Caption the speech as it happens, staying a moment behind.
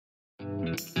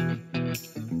Hey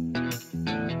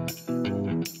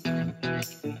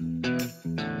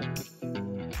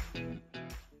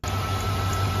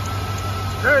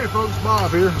folks,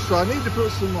 Bob here. So I need to put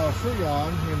some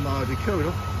Freon in my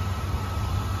Dakota.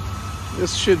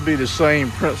 This should be the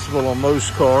same principle on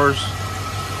most cars,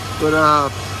 but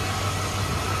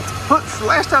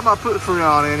last time I put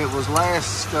Freon in, it was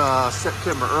last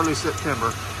September, early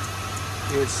September.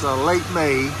 It's late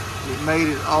May. It made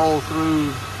it all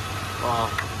through.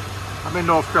 I'm in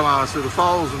North Carolina, so the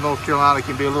falls in North Carolina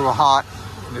can be a little hot,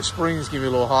 and the springs can be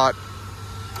a little hot.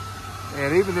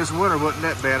 And even this winter wasn't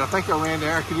that bad. I think I ran the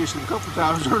air conditioning a couple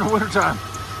times during the winter time.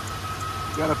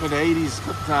 Got up in the 80s a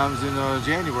couple times in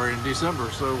January and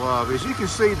December. So as you can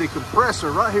see, the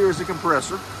compressor, right here is the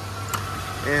compressor.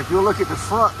 And if you look at the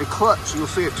front, the clutch, you'll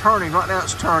see it turning. Right now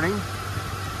it's turning.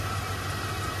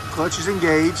 Clutch is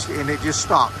engaged and it just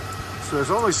stopped. So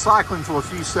it's only cycling for a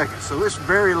few seconds. So it's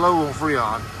very low on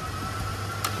Freon.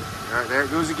 All right, there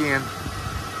it goes again.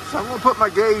 So I'm gonna put my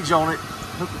gauge on it.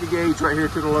 Hook the gauge right here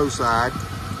to the low side.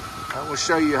 I will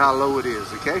show you how low it is,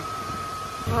 okay?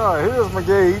 All right, here's my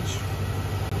gauge.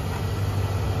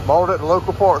 Bought it at the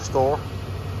local parts store.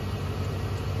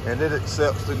 And it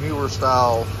accepts the newer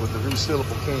styles with the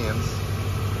resealable cans.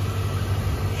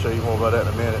 I'll show you more about that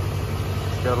in a minute.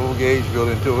 It's got a little gauge built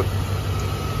into it.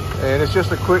 And it's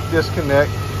just a quick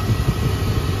disconnect.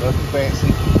 Nothing fancy.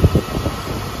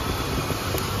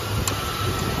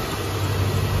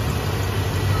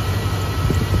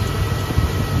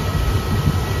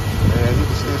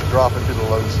 Dropping to the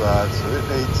low side, so it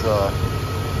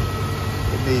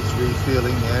needs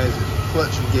refilling as it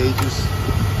clutch engages.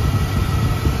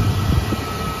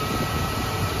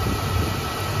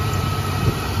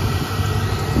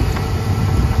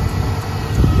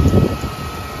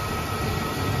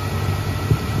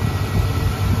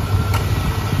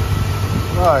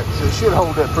 Alright, so it should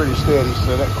hold that pretty steady,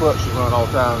 so that clutch should run all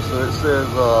the time. So it says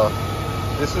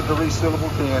this is the resealable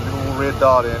can, a little red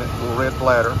dot in it, a little red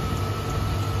bladder.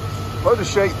 Supposed to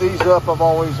shake these up, I've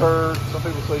always heard. Some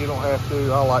people say you don't have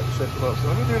to. I like to shake them up. So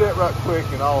let me do that right quick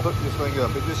and I'll hook this thing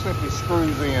up. It just simply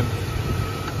screws in.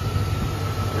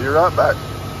 Be right back.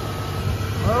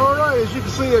 All right, as you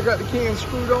can see, I got the can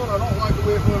screwed on. I don't like the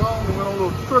way it went on. It went on a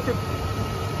little crooked.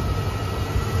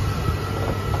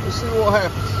 Let's see what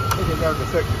happens. I think I got a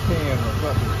defective can or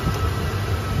something.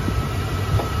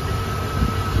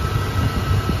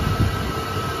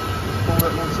 Pull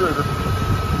that little trigger.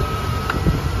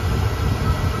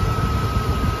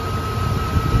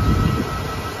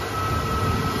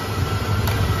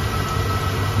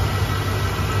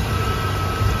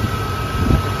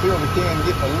 Feel the can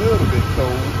getting a little bit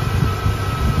cold.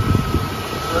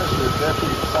 The pressure is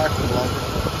definitely cycling longer.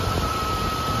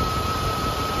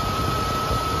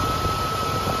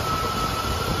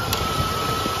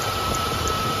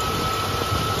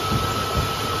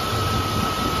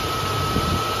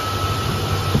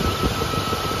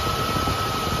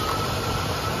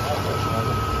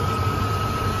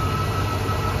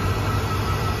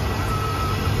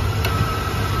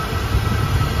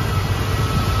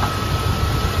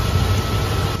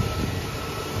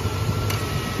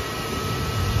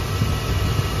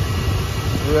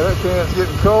 Yeah, that can's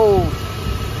getting cold.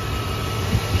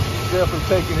 He's definitely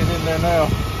taking it in there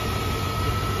now.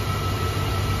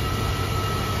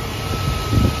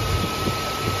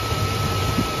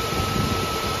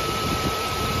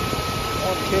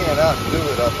 One can out to do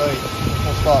it, I think. I'm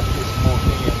gonna stop and get some more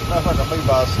cans. Matter of fact, I may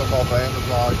buy some off of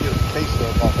Amazon. Get a case of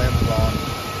them off Amazon.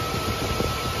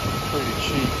 Pretty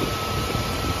cheap.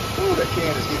 Ooh, that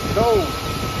can is getting cold.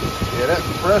 Yeah, that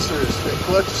compressor that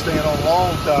clutch is staying on a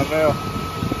long time now.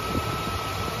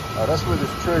 That's with this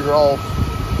trigger off.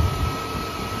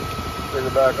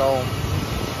 Trigger back on.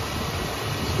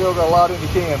 Still got a lot in the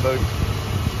can, though.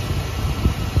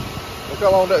 Look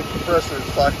how long that compressor is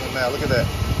cycling now. Look at that.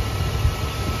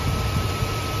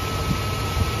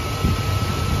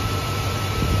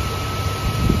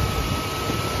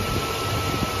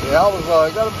 Yeah, I was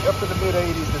got up in the mid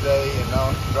 80s today, and now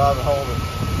I'm driving home and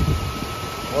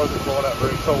wasn't blowing out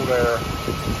very cold air.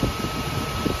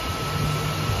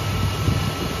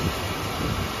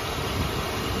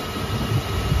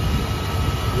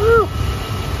 Woo!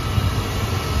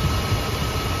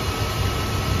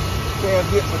 Can's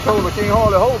getting so cold I can't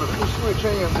hardly hold it. Let me switch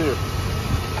hands here.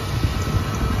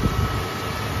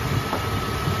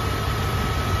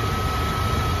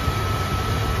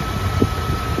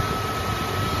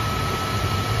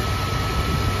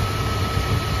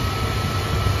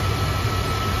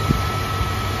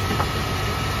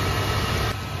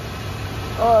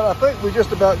 All right, I think we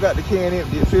just about got the can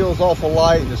empty. It feels awful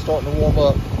light and it's starting to warm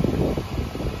up.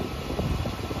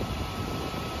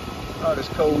 not as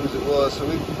cold as it was, so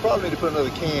we probably need to put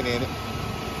another can in it.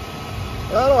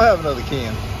 I don't have another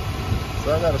can,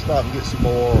 so I gotta stop and get some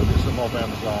more, or get some off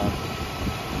Amazon.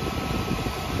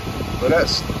 But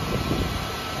that's,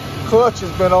 clutch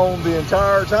has been on the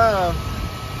entire time,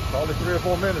 probably 3 or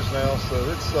 4 minutes now, so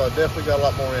it's definitely got a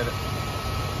lot more in it.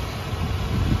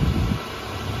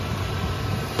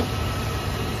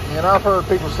 And I've heard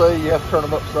people say you have to turn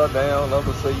them upside down,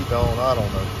 others say you don't. I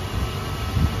don't know.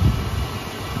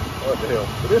 What the hell.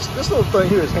 But this little thing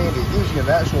here is handy. It gives you an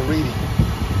actual reading.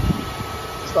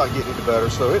 It's not getting any better,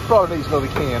 so it probably needs another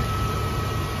can.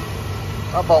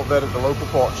 I bought that at the local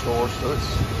parts store, so it's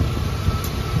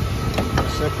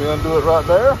simply undo it right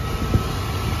there.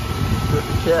 Put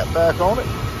the cap back on it.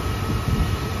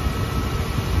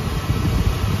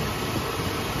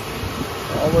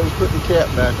 Always put the cap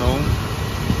back on.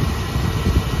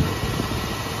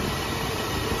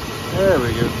 There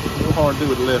we go. A little hard to do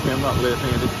with the left hand. I'm not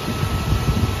left-handed.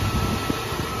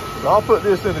 So I'll put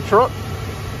this in the truck.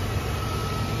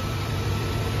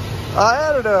 I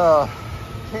added a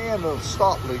can of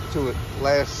stop leak to it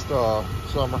last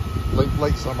summer,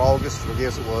 late summer, August, I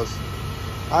guess it was.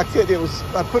 I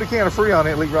put a can of Freon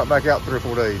in it, leaked right back out 3 or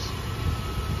 4 days.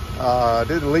 I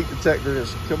did a leak detector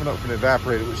that's coming up from the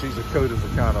evaporator, which these coaters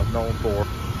are kind of known for.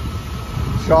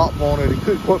 Shop wanted, he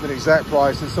couldn't quote me the exact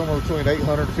price, it's somewhere between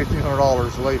 $800 to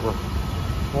 $1,500 labor.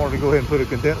 Wanted to go ahead and put a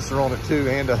condenser on it too,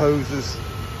 and the hoses.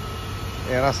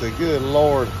 And I said, good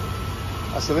Lord.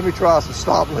 I said, let me try some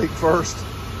stop leak first.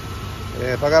 And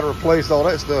if I got to replace all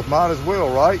that stuff, might as well,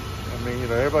 right? I mean, you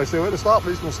know, everybody said, well, the stop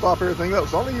leak's gonna stop everything up.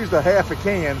 So I only used a half a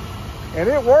can, and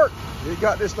it worked. It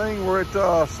got this thing where it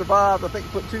survived. I think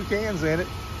put 2 cans in it,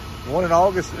 one in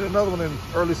August and another one in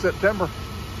early September.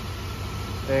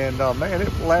 And man,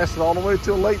 it lasted all the way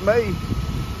till late May.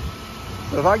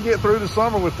 So if I get through the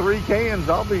summer with 3 cans,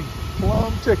 I'll be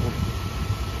plumb tickled.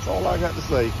 That's all I got to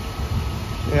say.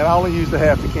 And I only used a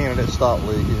half a can of that stop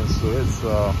leak. And so it's,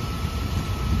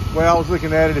 well, I was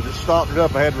looking at it. If it stopped it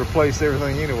up, I had to replace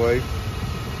everything anyway.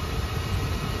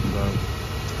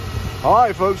 So, all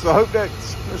right, folks, I hope that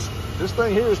this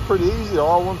thing here is pretty easy.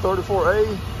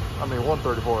 R134A, I mean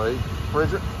 134A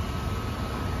refrigerant.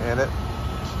 And that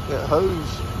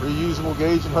hose, reusable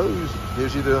gauge and hose,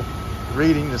 gives you the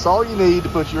reading. That's all you need to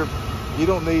put you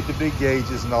don't need the big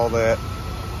gauges and all that.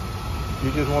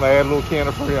 You just want to add a little can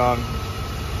of Freon.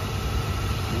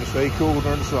 You can stay cool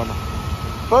during the summer.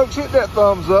 Folks, hit that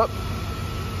thumbs up.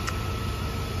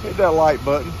 Hit that like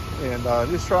button. And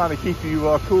just trying to keep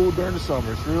you cool during the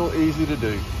summer. It's real easy to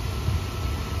do.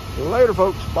 Later,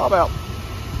 folks. Bob out.